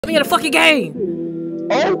Let me in the fucking game.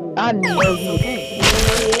 Oh, I know you. Okay.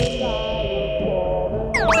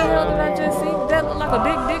 What the hell did I just see? Did that look like a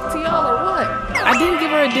big dick to y'all or what? I didn't give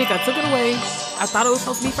her a dick. I took it away. I thought it was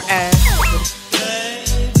supposed to be for ass.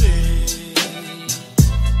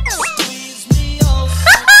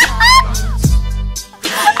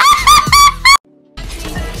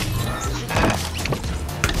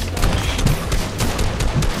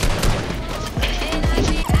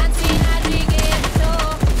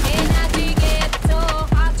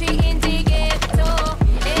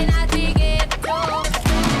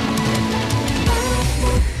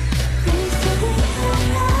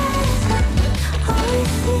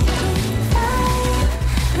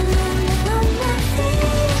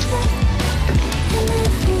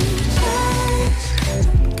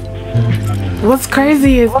 What's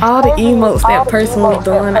crazy is all the emotes that person was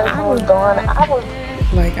doing, I was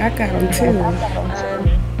like, I got them too.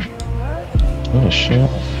 Oh shit.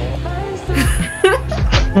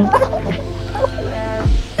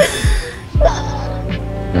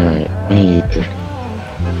 Alright, what do you think?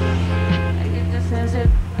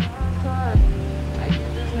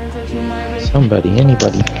 Somebody,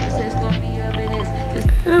 anybody.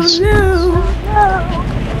 Oh no.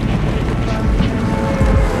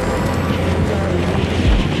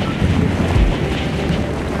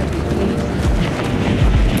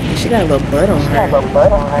 She got a little butt on her.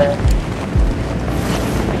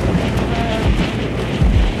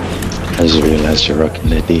 I just realized you're rocking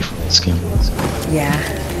that default skin. Yeah.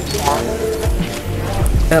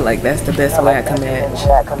 Felt like that's the best way I can match.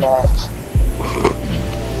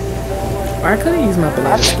 Or I could have used my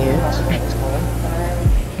banana skin.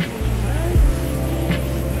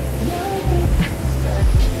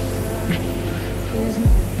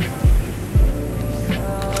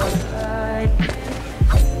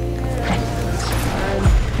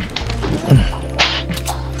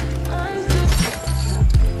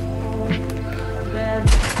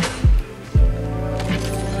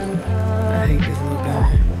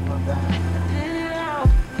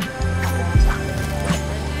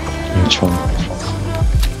 Which one?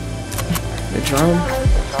 The drum?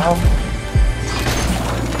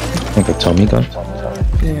 Like a Tommy gun?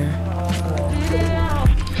 Yeah.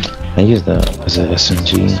 I use that as a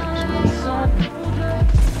SMG.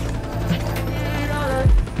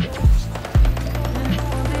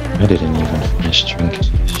 I didn't even finish drinking.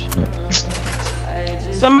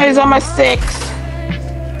 Shit. Somebody's on my 6.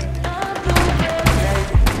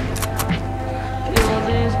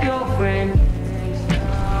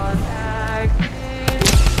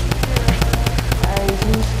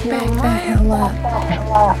 Back the hell up.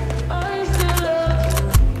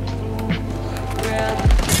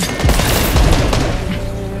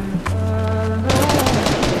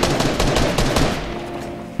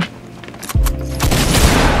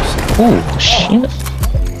 Oh shit.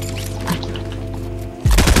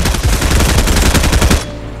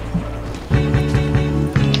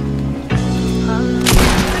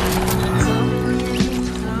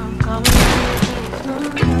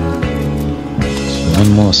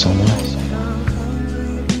 One more somewhere.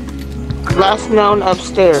 Last known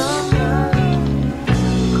upstairs. Alright,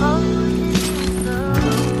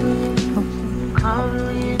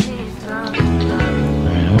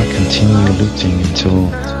 I'm gonna continue looting until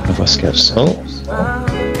one of us gets sold.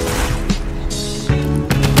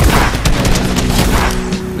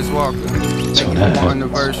 Miss Walker, So thank that you for the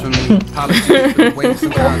verse from me. Apologies for the wait,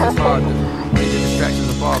 sometimes it's hard to get the distractions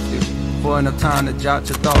of off you. For enough time to jot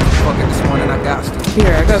your thoughts. Fuck it, this morning I got to.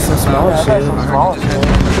 Here, I got some small shit. I heard you just had a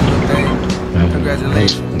good day.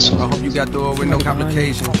 Congratulations. I hope you got through it with no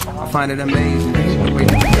complications. I find it amazing. The way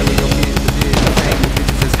that you tell me your kids to do. I think the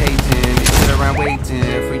bitches just hating. They sit around waiting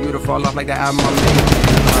for you to fall off like the album I'm making.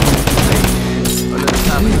 A little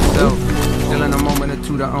time for yourself. Still in a moment or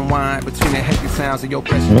two to unwind between the hectic sounds of your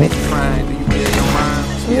pressure makes you crying. Do you feel your mind?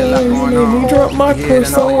 See a lot going on. You dropped my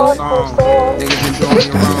croissant. Niggas been doing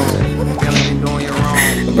you wrong. Feeling been doing you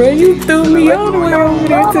wrong. Bro, you threw me all the way over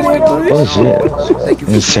there to that bush. Oh shit.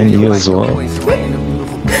 And send you as well.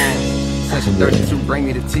 Session 32 bring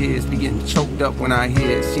me to tears. Be getting choked up when I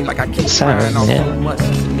hear it. Seems like I keep crying off so much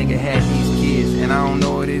since a nigga had these kids. And I don't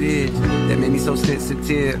know what it is that made me so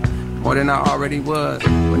sensitive. More than I already was.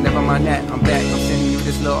 But never mind that, I'm back. I'm sending you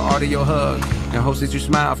this little audio hug. And hopes that you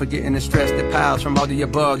smile, forgetting the stress that piles from all the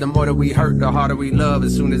above. The more that we hurt, the harder we love.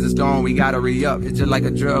 As soon as it's gone, we gotta re-up. It's just like a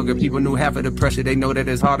drug. If people knew half of the pressure, they know that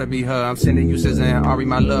it's hard to be her. I'm sending you SZA and Ari,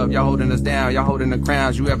 my love. Y'all holding us down, y'all holding the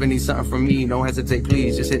crowns. You ever need something from me, don't hesitate,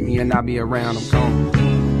 please. Just hit me and I'll be around. I'm gone.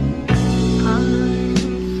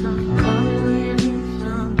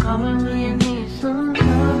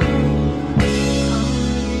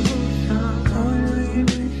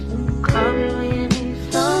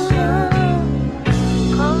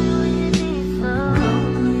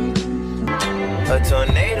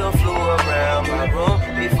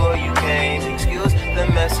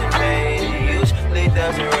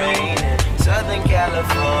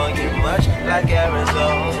 California, much like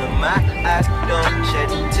Arizona. My eyes don't shed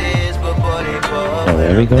tears, but boy, they pour. Oh,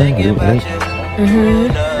 there we go. Thinking about you. Mm-hmm.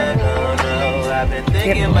 No, I've been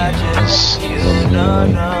thinking about you. No,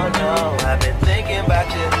 I've been thinking about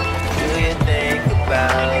you. Do you think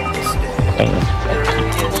about me still?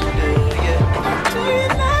 Do you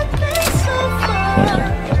not think so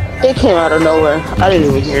far? They came out of nowhere. I didn't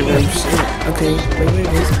even hear them. Okay, wait.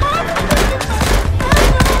 That's fine.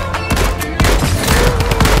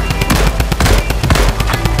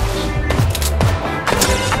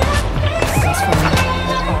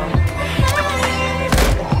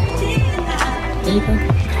 There you go.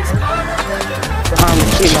 Behind the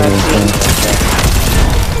tree,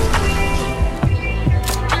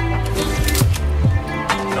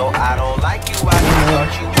 No, I don't like you. I just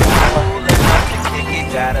thought you were cool enough to kick it.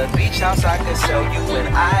 Got a beach house I could sell you in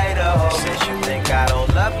Idaho. Since you think I don't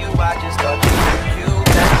love you, I just thought you were cute.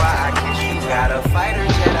 That's why I kiss you. Got a fighter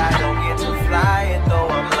jet, I don't get to fly it though.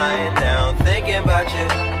 I'm lying down thinking about you.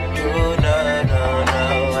 Ooh, no,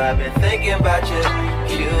 I've been thinking about you.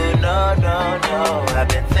 You, no, I've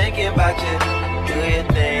been thinking about you. Do you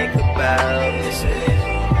think about me? Do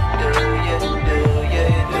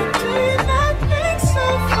you not think so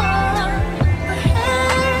far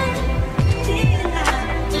ahead? Do you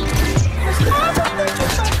not? 'Cause I don't think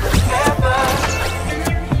it's forever.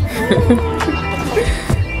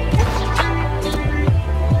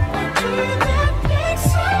 Do you not think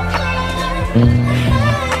so far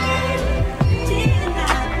ahead? Do you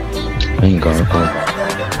not? I ain't gonna go.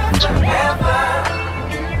 That's right.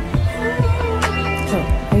 Oh,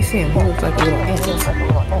 I see him. He looks like a little ant.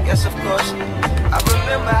 Yes, of course. I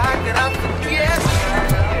remember how could I forget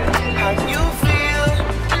how you feel.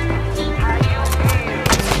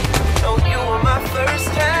 Oh, you were my first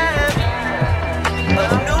time. A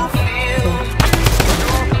new feel.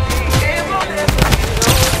 It won't ever be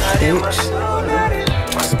not in my soul, not in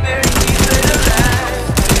my spirit, keep it alive.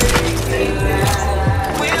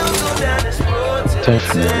 We'll go down this road till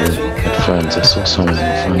Definitely good friends. I saw someone in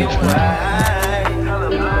front of me.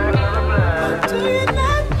 do you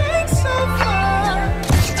not think so far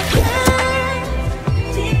ahead?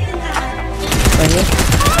 Do you not?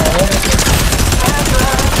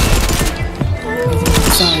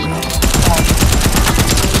 Sorry, man.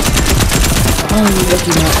 Oh, you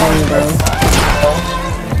looking at me, bro.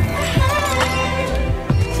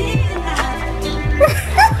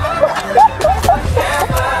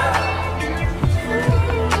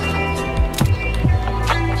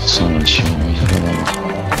 Someone shooting me. Hold on.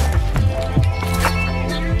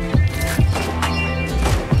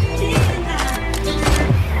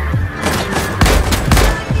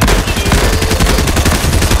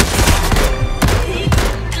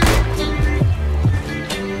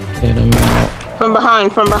 Get him out. From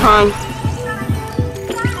behind.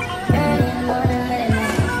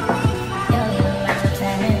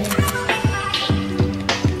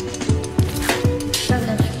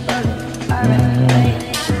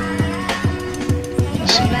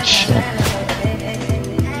 Some shit.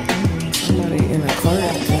 Somebody in a car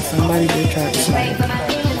and somebody did try to snipe.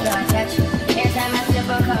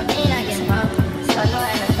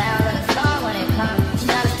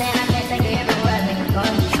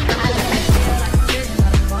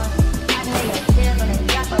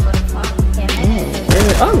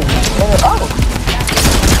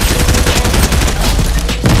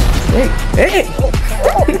 Hey!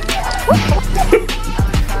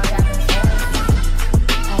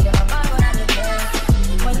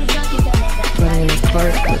 Running in his car,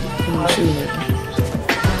 but he was shooting it.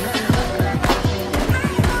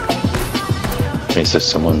 Is there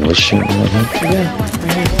someone was shooting at him? Yeah,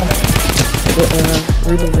 right here.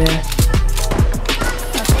 Ruben there.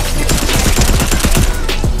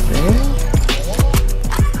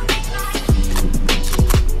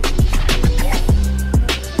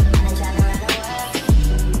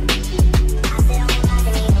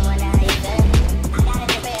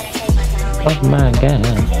 Oh my god.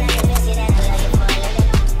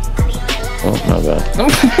 Oh my god.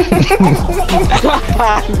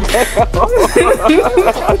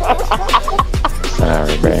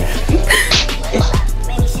 Sorry, bruh.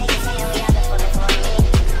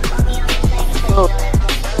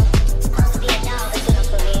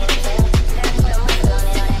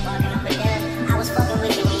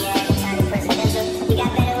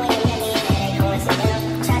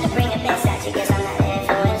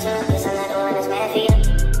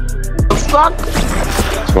 Fuck.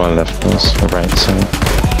 There's one left of us, the right side.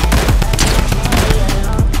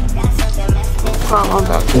 Crawl on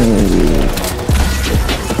back.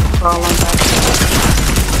 Crawl on back.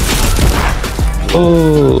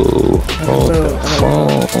 Oh, hold the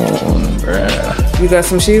phone, bruh. You got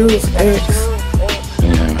some shields, X?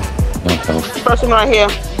 Yeah, no health. Person right here.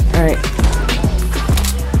 Alright.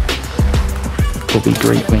 Will be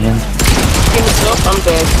great, man. Give me stuff, I'm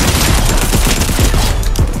dead.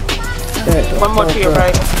 One more to your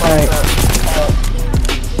right. Alright.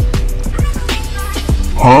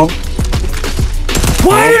 Huh?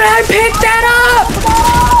 Why did I pick that up?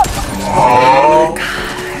 Oh my god.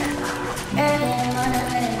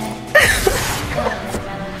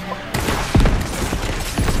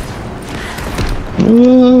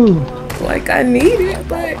 Ooh. Like I need it,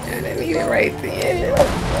 but I didn't need it right then.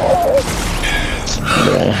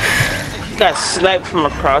 You got sniped from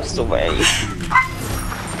across the way.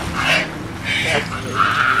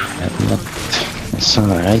 It's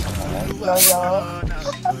alright.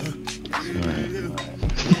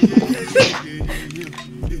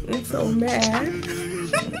 I'm so mad.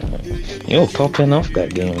 You're popping off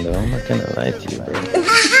that game though, I'm not gonna lie to you, bro.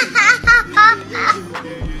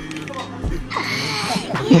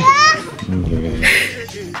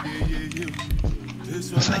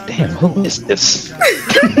 I was like, damn, who is this?